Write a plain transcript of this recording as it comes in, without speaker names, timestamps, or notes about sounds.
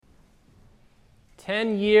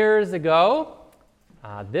10 years ago,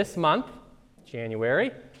 this month,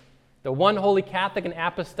 January, the One Holy Catholic and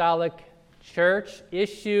Apostolic Church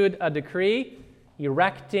issued a decree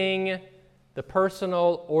erecting the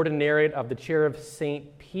personal ordinariate of the Chair of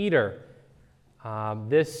St. Peter.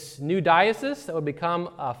 This new diocese that would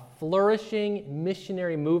become a flourishing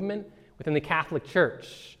missionary movement within the Catholic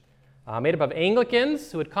Church, made up of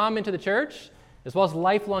Anglicans who would come into the church, as well as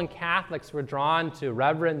lifelong Catholics who were drawn to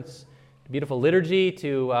reverence, to beautiful liturgy,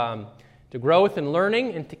 to growth and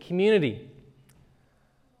learning, and to community.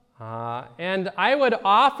 And I would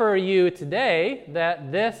offer you today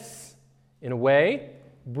that this, in a way,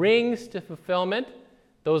 brings to fulfillment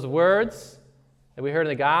those words that we heard in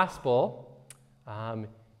the gospel.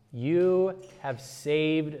 You have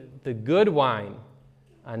saved the good wine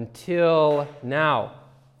until now.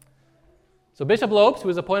 So Bishop Lopes, who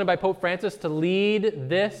was appointed by Pope Francis to lead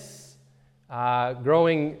this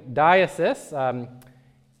growing diocese,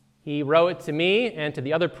 he wrote to me and to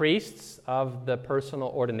the other priests of the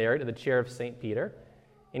personal ordinariate of the Chair of St. Peter,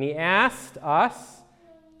 and he asked us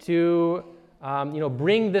to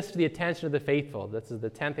bring this to the attention of the faithful. This is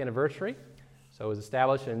the 10th anniversary, so it was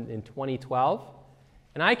established in 2012.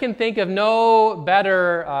 And I can think of no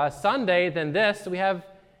better Sunday than this. So we have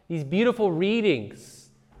these beautiful readings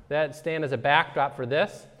that stand as a backdrop for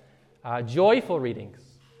this, joyful readings.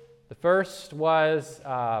 The first was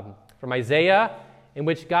from Isaiah, in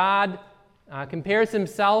which God compares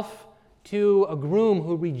himself to a groom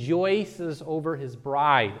who rejoices over his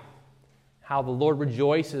bride, how the Lord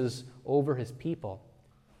rejoices over his people.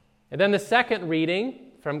 And then the second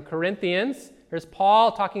reading from Corinthians, here's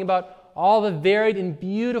Paul talking about all the varied and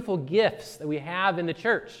beautiful gifts that we have in the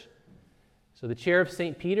church. So the Chair of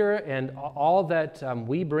St. Peter and all that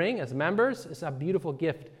we bring as members is a beautiful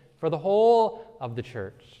gift for the whole of the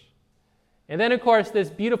church. And then, of course, this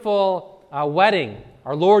beautiful wedding,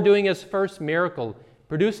 our Lord doing his first miracle,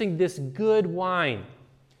 producing this good wine,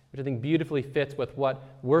 which I think beautifully fits with what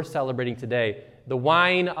we're celebrating today, the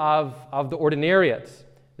wine of the Ordinariate,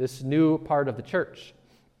 this new part of the church.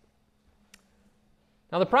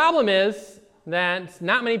 Now, the problem is that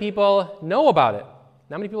not many people know about it.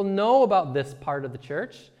 Not many people know about this part of the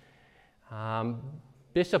church.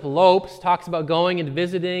 Bishop Lopes talks about going and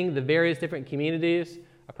visiting the various different communities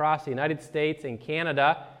across the United States and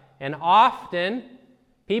Canada, and often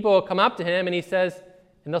people will come up to him and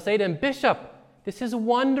they'll say to him, "Bishop, this is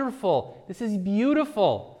wonderful. This is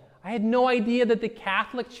beautiful. I had no idea that the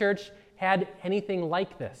Catholic Church had anything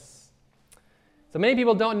like this." So many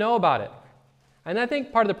people don't know about it. And I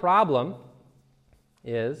think part of the problem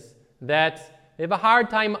is that they have a hard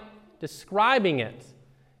time describing it.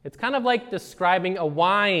 It's kind of like describing a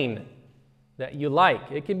wine that you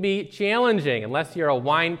like. It can be challenging unless you're a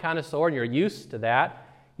wine connoisseur and you're used to that.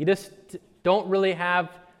 You just don't really have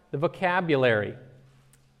the vocabulary.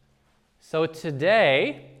 So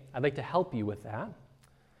today, I'd like to help you with that.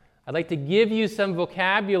 I'd like to give you some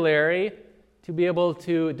vocabulary to be able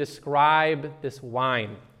to describe this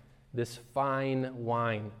wine, this fine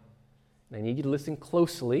wine. And I need you to listen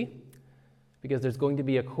closely, because there's going to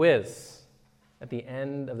be a quiz at the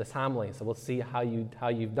end of this homily. So we'll see how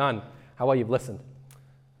you've done, how well you've listened.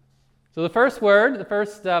 So the first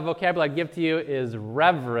vocabulary I give to you is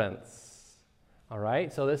reverence. All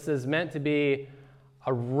right? So this is meant to be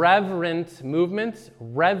a reverent movement,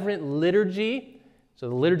 reverent liturgy. So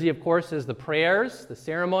the liturgy, of course, is the prayers, the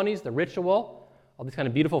ceremonies, the ritual, all these kind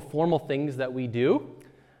of beautiful formal things that we do.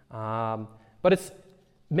 But it's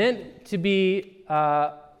meant to be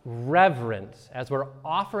reverent as we're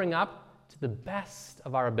offering up to the best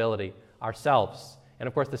of our ability, ourselves, and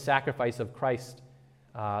of course the sacrifice of Christ,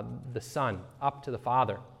 the Son, up to the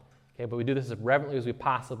Father. Okay, but we do this as reverently as we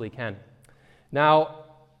possibly can. Now,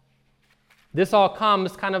 this all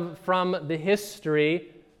comes kind of from the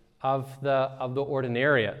history of the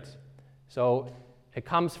Ordinariate. So it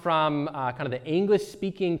comes from kind of the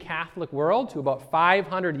English-speaking Catholic world, who about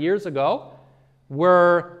 500 years ago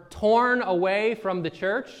were torn away from the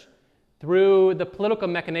church through the political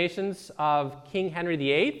machinations of King Henry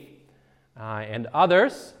VIII and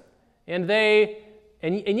others, and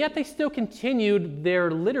yet they still continued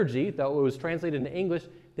their liturgy, though it was translated into English.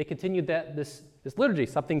 They continued this liturgy,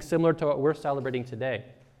 something similar to what we're celebrating today.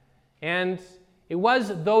 And it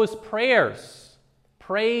was those prayers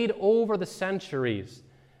prayed over the centuries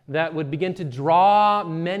that would begin to draw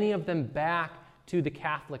many of them back to the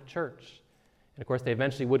Catholic Church. And of course, they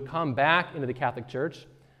eventually would come back into the Catholic Church,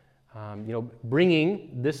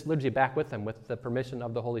 bringing this liturgy back with them with the permission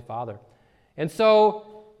of the Holy Father. And so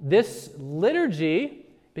this liturgy,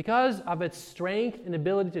 because of its strength and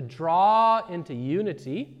ability to draw into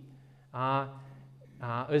unity,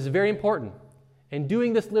 is very important. And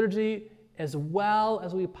doing this liturgy as well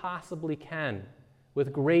as we possibly can,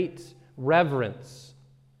 with great reverence.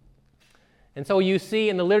 And so you see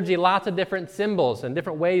in the liturgy lots of different symbols and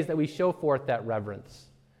different ways that we show forth that reverence.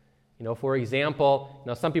 For example,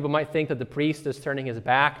 some people might think that the priest is turning his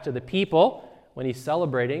back to the people when he's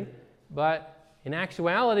celebrating, but in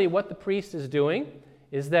actuality, what the priest is doing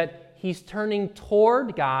is that he's turning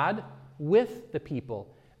toward God with the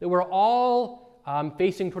people. That we're all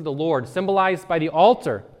facing toward the Lord, symbolized by the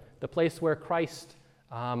altar, the place where Christ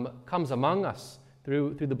comes among us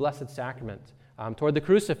through the Blessed Sacrament, toward the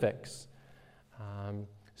crucifix,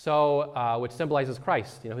 which symbolizes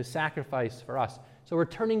Christ, his sacrifice for us. So we're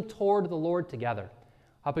turning toward the Lord together,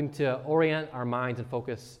 helping to orient our minds and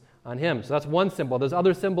focus on Him. So that's one symbol. There's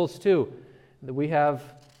other symbols too that we have.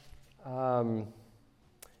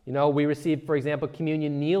 We receive, for example,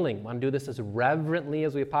 communion kneeling. We want to do this as reverently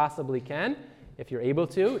as we possibly can. If you're able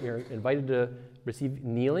to, you're invited to receive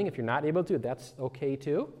kneeling. If you're not able to, that's okay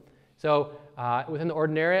too. So within the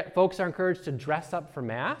Ordinariate, folks are encouraged to dress up for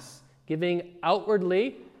Mass, giving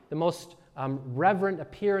outwardly the most reverent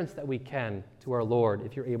appearance that we can to our Lord,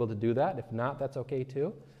 if you're able to do that. If not, that's okay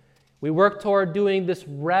too. We work toward doing this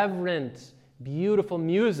reverent, beautiful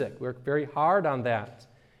music. We work very hard on that.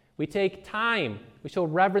 We take time. We show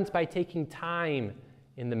reverence by taking time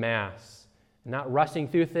in the Mass, not rushing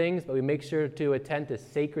through things, but we make sure to attend to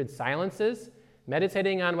sacred silences,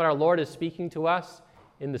 meditating on what our Lord is speaking to us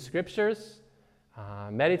in the Scriptures,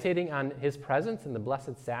 meditating on His presence in the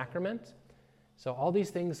Blessed Sacrament. So all these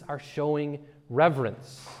things are showing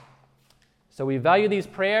reverence. So we value these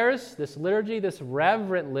prayers, this liturgy, this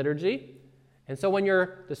reverent liturgy. And so when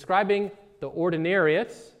you're describing the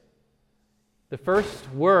Ordinariate, the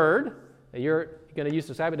first word that you're going to use to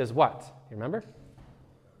describe it is what? You remember?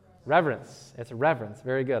 Reverence. It's reverence.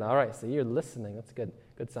 Very good. All right, so you're listening. That's good.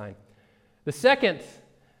 Good sign. The second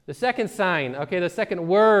sign, the second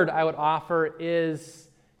word I would offer is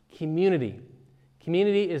community.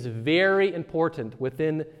 Community is very important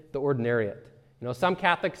within the Ordinariate. Some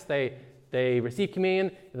Catholics, they receive communion,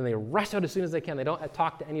 and then they rush out as soon as they can. They don't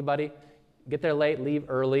talk to anybody, get there late, leave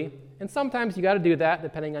early. And sometimes you got to do that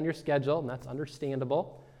depending on your schedule, and that's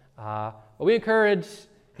understandable. But we encourage,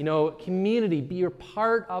 community, be your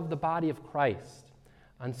part of the body of Christ.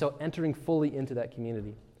 And so entering fully into that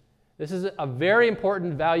community. This is a very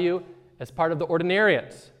important value as part of the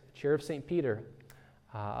Ordinariate, the chair of St. Peter.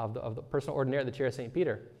 Of the personal ordinariate, the chair of St.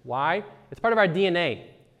 Peter. Why? It's part of our DNA.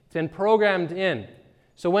 It's been programmed in.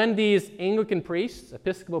 So when these Anglican priests,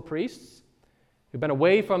 Episcopal priests, who've been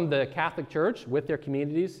away from the Catholic Church with their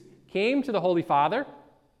communities, came to the Holy Father,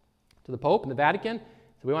 to the Pope and the Vatican,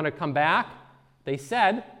 so we want to come back, they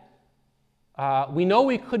said, we know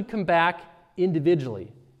we could come back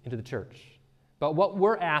individually into the church, but what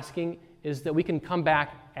we're asking is that we can come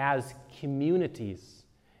back as communities.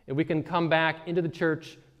 If we can come back into the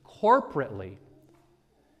church corporately.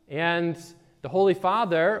 And the Holy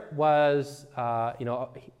Father was,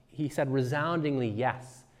 he said resoundingly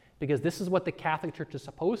yes, because this is what the Catholic Church is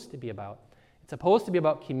supposed to be about. It's supposed to be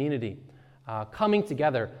about community, coming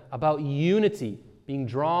together, about unity, being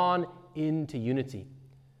drawn into unity.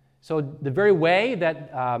 So the very way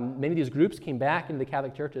that many of these groups came back into the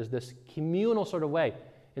Catholic Church is this communal sort of way.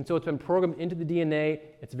 And so it's been programmed into the DNA.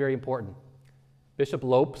 It's very important. Bishop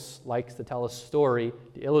Lopes likes to tell a story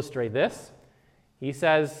to illustrate this. He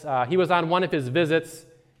says he was on one of his visits.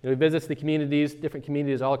 He visits the communities, different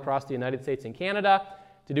communities all across the United States and Canada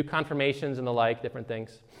to do confirmations and the like, different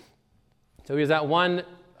things. So he was at one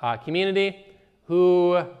community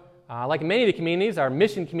who, like many of the communities, our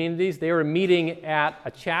mission communities, they were meeting at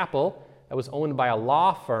a chapel that was owned by a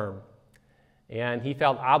law firm. And he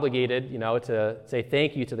felt obligated, to say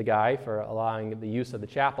thank you to the guy for allowing the use of the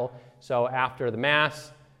chapel. So after the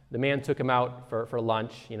Mass, the man took him out for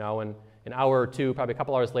lunch, and an hour or two, probably a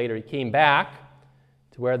couple hours later, he came back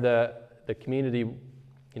to where the community,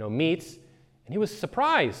 meets, and he was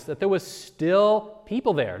surprised that there was still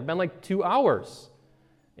people there. It had been like 2 hours.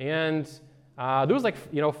 And there was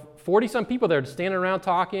 40-some people there standing around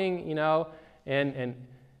talking, and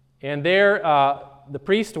there the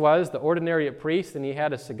priest was, the Ordinariate priest, and he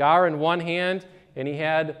had a cigar in one hand, and he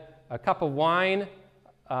had a cup of wine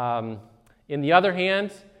in the other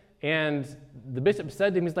hand, and the bishop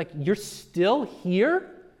said to him, he's like, "You're still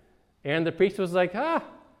here?" And the priest was like,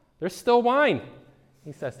 there's still wine,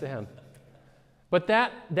 he says to him. But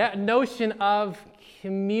that notion of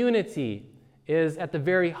community is at the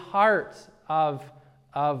very heart of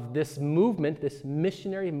this movement, this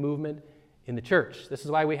missionary movement in the church. This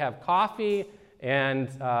is why we have coffee and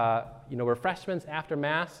refreshments after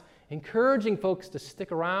Mass. encouraging folks to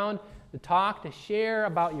stick around, to talk, to share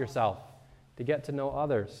about yourself, to get to know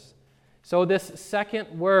others. So this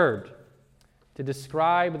second word to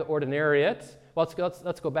describe the ordinariate, well,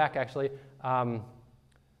 let's go back actually.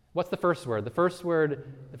 What's the first word? The first word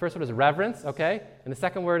is reverence, okay? And the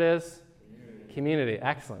second word is? Community.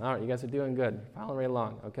 Excellent. All right, you guys are doing good. Following right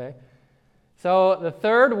along, okay? So the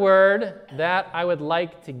third word that I would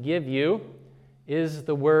like to give you is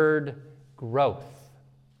the word growth.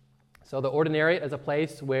 So the ordinariate is a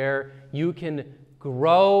place where you can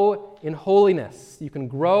grow in holiness. You can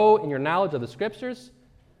grow in your knowledge of the Scriptures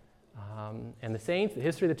and the saints, the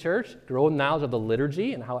history of the church, grow in knowledge of the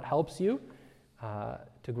liturgy and how it helps you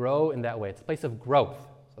to grow in that way. It's a place of growth.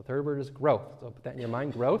 So the third word is growth. So put that in your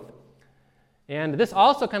mind, growth. And this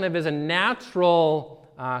also kind of is a natural,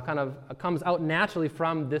 comes out naturally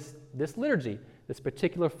from this liturgy, this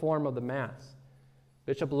particular form of the Mass.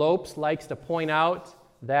 Bishop Lopes likes to point out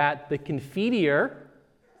that the confiteor,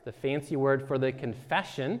 the fancy word for the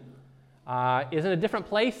confession, is in a different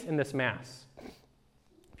place in this Mass.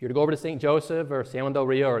 If you were to go over to St. Joseph or San Juan del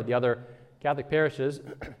Rio or the other Catholic parishes,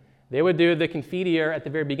 they would do the confiteor at the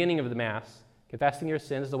very beginning of the Mass, confessing your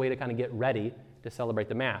sins as a way to kind of get ready to celebrate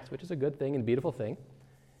the Mass, which is a good thing and beautiful thing.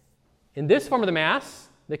 In this form of the Mass,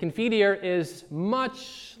 the confiteor is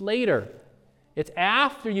much later. It's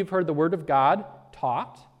after you've heard the Word of God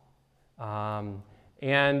taught and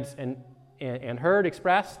heard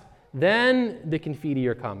expressed, then the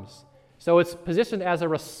confiteor comes. So it's positioned as a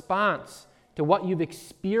response to what you've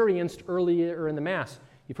experienced earlier in the Mass.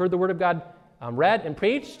 You've heard the Word of God read and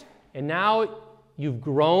preached, and now you've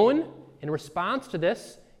grown. In response to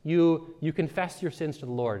this, you confess your sins to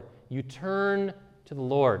the Lord. You turn to the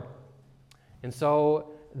Lord. And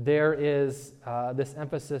so there is this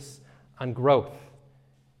emphasis on growth.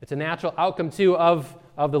 It's a natural outcome, too, of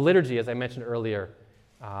the liturgy, as I mentioned earlier.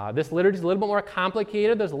 This liturgy is a little bit more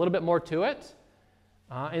complicated. There's a little bit more to it.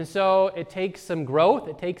 And so it takes some growth.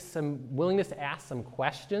 It takes some willingness to ask some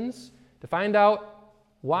questions to find out,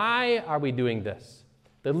 why are we doing this?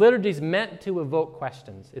 The liturgy is meant to evoke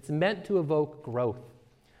questions. It's meant to evoke growth.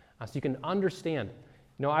 So you can understand.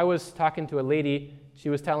 You know, I was talking to a lady. She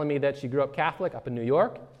was telling me that she grew up Catholic up in New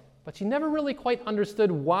York, but she never really quite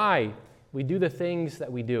understood why we do the things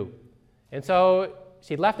that we do. And so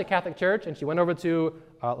she left the Catholic Church and she went over to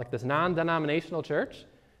this non-denominational church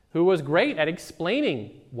who was great at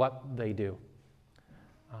explaining what they do.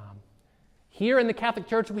 Here in the Catholic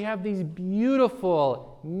Church, we have these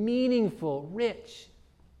beautiful, meaningful, rich,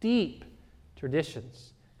 deep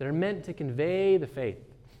traditions that are meant to convey the faith.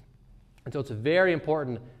 And so it's very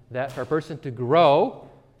important that for a person to grow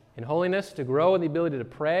in holiness, to grow in the ability to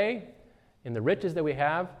pray, in the riches that we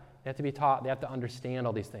have, they have to be taught, they have to understand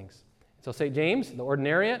all these things. So St. James, the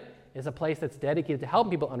Ordinariate, is a place that's dedicated to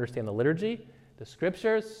helping people understand the liturgy, the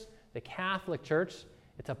Scriptures, the Catholic Church.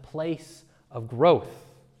 It's a place of growth.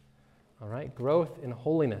 All right, growth in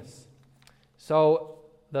holiness. So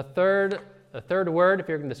the third word, if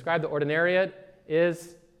you're going to describe the Ordinariate,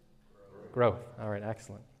 is growth. All right,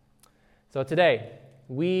 excellent. So today,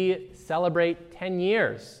 we celebrate 10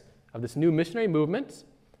 years of this new missionary movement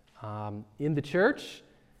in the church,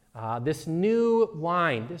 this new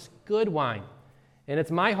wine, this good wine. And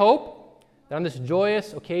it's my hope that on this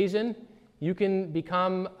joyous occasion, you can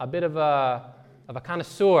become a bit of a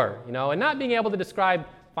connoisseur, and not being able to describe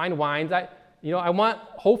fine wines. I want,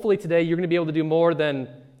 hopefully today, you're going to be able to do more than,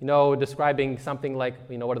 describing something like,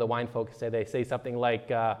 what do the wine folks say? They say something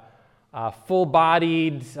like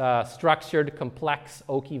full-bodied, structured, complex,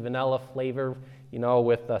 oaky vanilla flavor,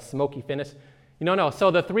 with a smoky finish. No. So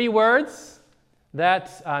the three words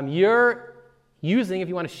that you're using if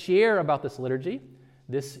you want to share about this liturgy,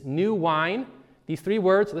 this new wine, these three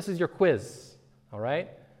words, so this is your quiz, all right?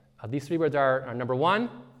 These three words are number one,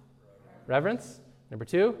 reverence, number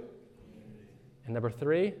two, and number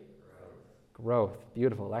three, growth.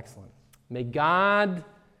 Beautiful, excellent. May God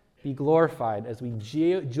be glorified as we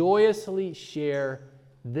joyously share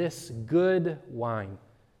this good wine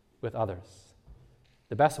with others,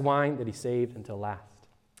 the best wine that He saved until last.